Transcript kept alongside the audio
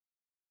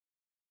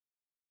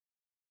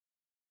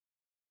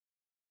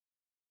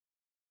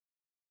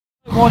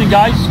Good morning,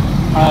 guys.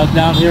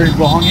 Down here in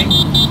Bohonging.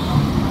 Just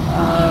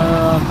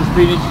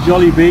been into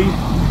Jollibee.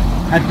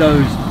 Had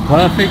those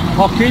perfect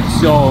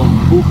pockets of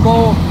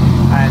Buko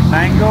and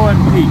mango and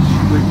peach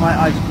with my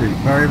ice cream.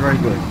 Very, very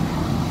good.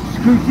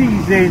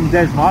 Scooty's in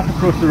Denmark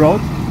across the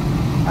road.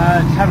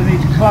 Having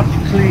his clutch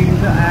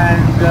cleaned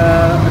and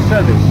a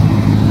service.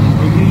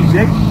 It needs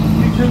it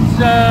because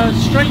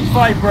strange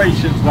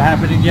vibrations were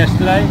happening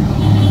yesterday.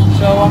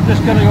 So I'm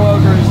just going to go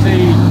over and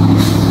see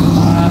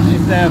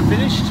if they're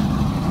finished.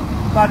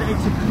 But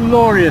it's a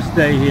glorious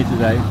day here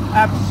today.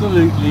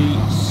 Absolutely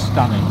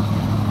stunning.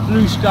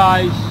 Blue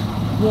skies,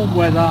 warm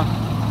weather.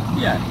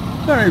 Yeah,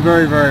 very,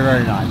 very, very,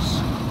 very nice.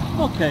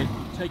 Okay,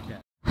 take care.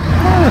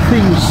 One of the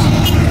things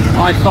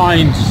I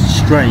find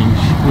strange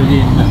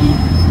within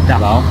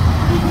Davao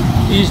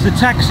is the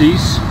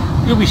taxis.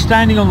 You'll be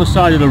standing on the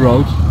side of the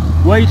road,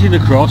 waiting to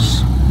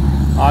cross,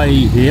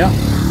 i.e. here,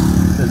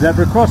 the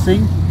zebra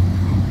crossing,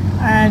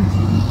 and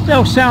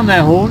they'll sound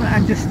their horn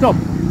and just stop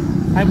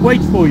and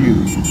wait for you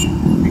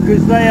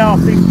because they are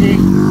thinking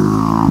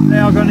they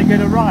are going to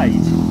get a ride,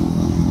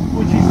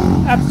 which is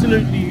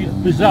absolutely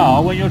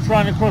bizarre when you're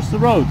trying to cross the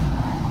road.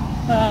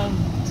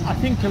 I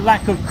think a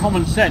lack of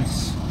common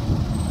sense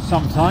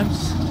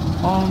sometimes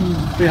on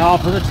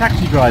behalf of the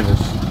taxi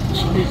drivers.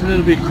 It's a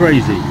little bit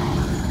crazy,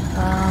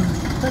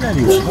 but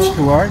anyway, not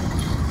to worry.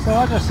 So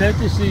as I said,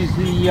 this is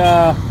the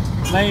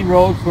main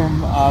road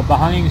from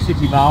Bohonging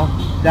City Mall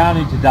down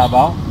into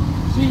Davao.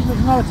 See, there's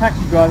another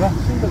taxi driver.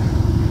 See, look.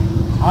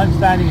 I'm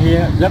standing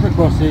here, zebra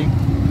crossing,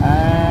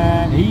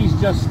 and he's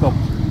just stopped.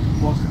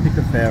 Wants to pick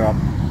a fare up.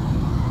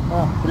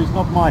 But it's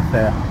not my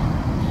fare.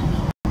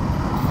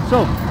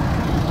 So,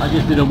 I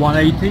just did a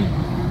 180.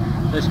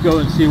 Let's go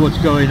and see what's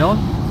going on.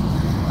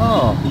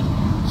 Oh,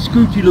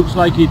 Scooty looks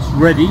like it's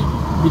ready.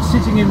 It's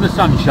sitting in the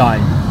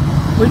sunshine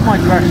with my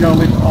crash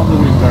helmet on the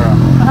wing mirror.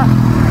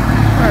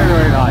 Very,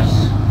 very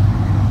nice.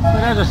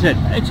 But as I said,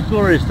 it's a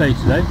glorious day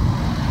today.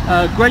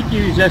 Great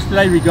news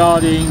yesterday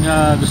regarding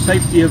the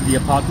safety of the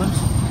apartment.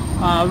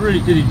 I really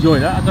did enjoy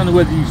that. I don't know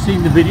whether you've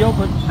seen the video,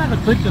 but have a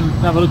click and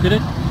have a look at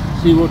it,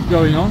 see what's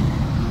going on.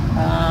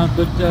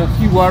 But a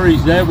few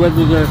worries there,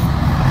 whether the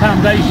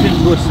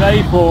foundations were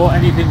safe or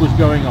anything was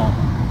going on.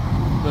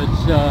 But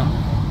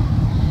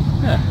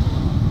yeah,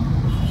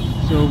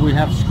 so we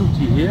have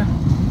Scooty here.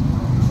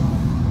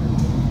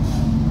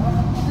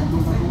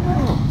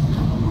 Oh.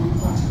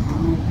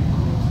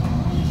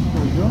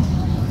 There we go.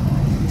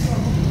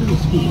 Little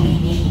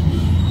Scooty.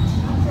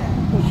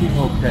 Looking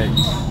okay.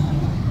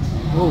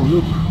 Oh,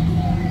 look.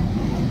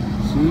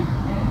 See?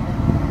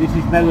 This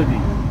is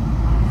Melody.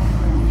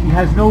 She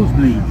has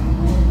nosebleed.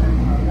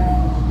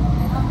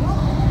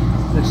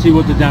 Let's see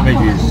what the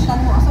damage is.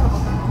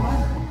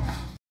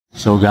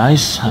 So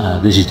guys,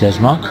 this is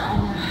Denmark.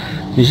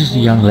 This is the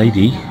young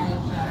lady.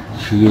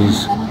 She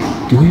is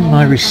doing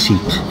my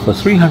receipt for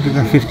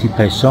 350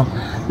 peso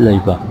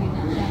labor.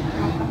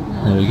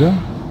 There we go.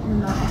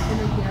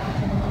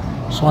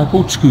 So I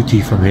bought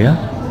Scooty from here.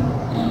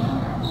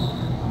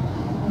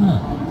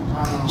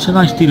 It's a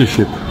nice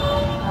dealership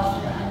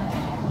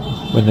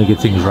when they get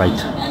things right.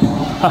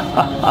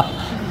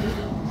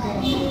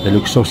 They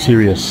look so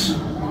serious.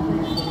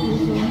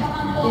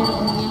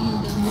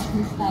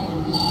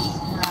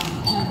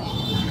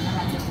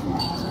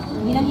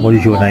 What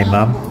is your name,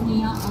 ma'am?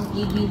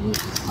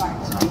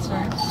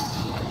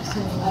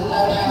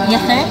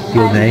 Yes, sir.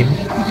 Your name?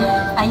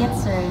 Ayat,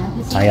 sir.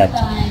 Ayat.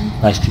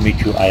 Nice to meet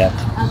you, Ayat.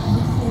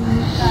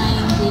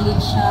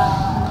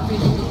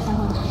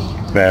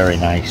 Very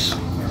nice.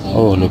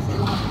 Oh, look.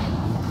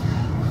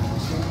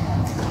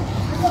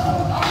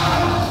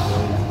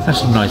 That's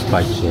some nice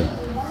bites here.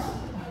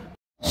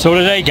 So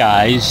today,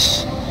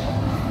 guys,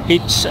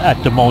 it's at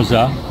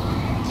demosa.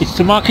 It's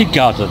the market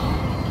garden.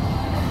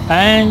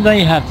 And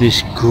they have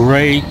this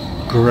great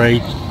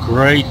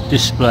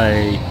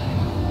display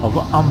of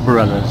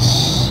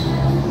umbrellas.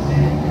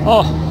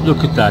 Oh,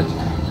 look at that.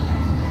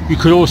 You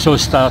could also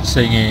start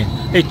singing,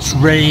 "It's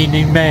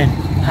raining men,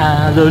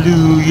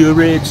 hallelujah,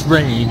 it's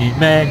raining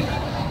men.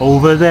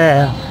 Over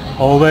there,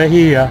 over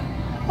here,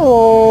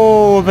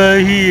 over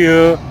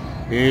here,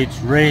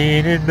 it's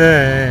raining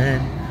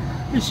men."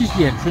 This is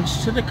the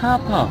entrance to the car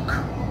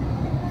park.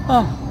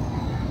 Oh,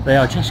 they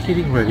are just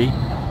getting ready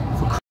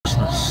for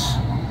Christmas.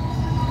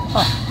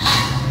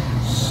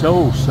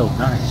 Oh, so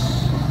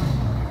nice.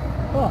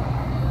 Oh,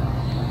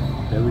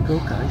 there we go,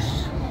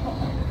 guys.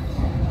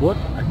 What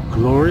a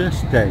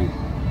glorious day.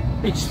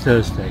 It's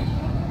Thursday.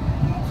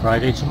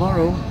 Friday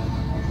tomorrow.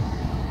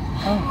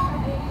 Oh.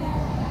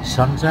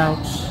 Sun's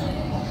out.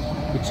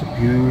 It's a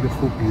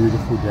beautiful,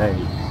 beautiful day.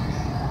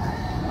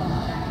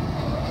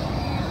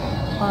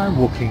 I'm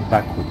walking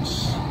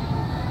backwards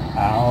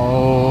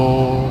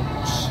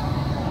out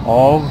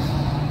of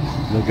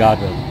the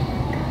garden.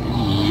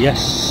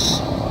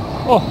 Yes.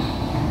 Oh,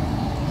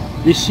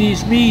 this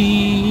is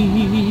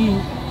me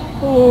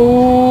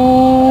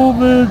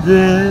over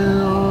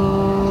there.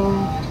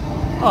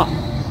 Oh,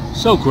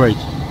 so great.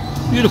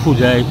 Beautiful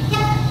day.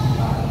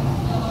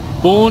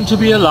 Born to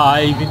be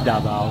alive in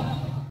Davao.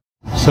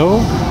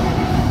 So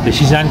This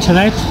is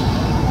Antoinette.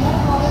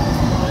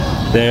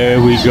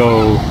 There we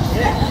go.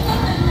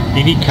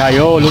 Ini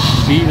kayo, look,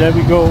 see, there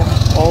we go.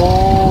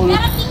 Oh, look.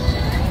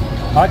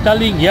 Hi,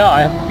 darling, yeah,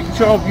 I have a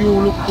picture of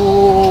you. Look,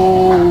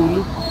 oh,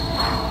 look.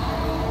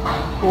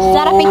 Is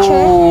that a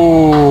picture?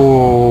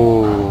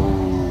 Oh.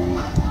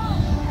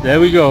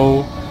 There we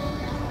go.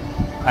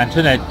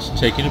 Antoinette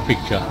taking a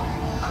picture.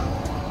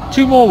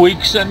 2 more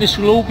weeks and this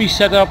will all be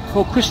set up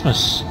for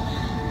Christmas.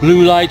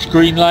 Blue lights,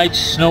 green lights,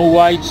 Snow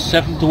Whites,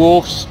 7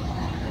 dwarfs,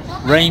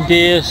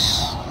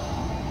 reindeers.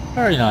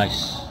 Very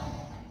nice.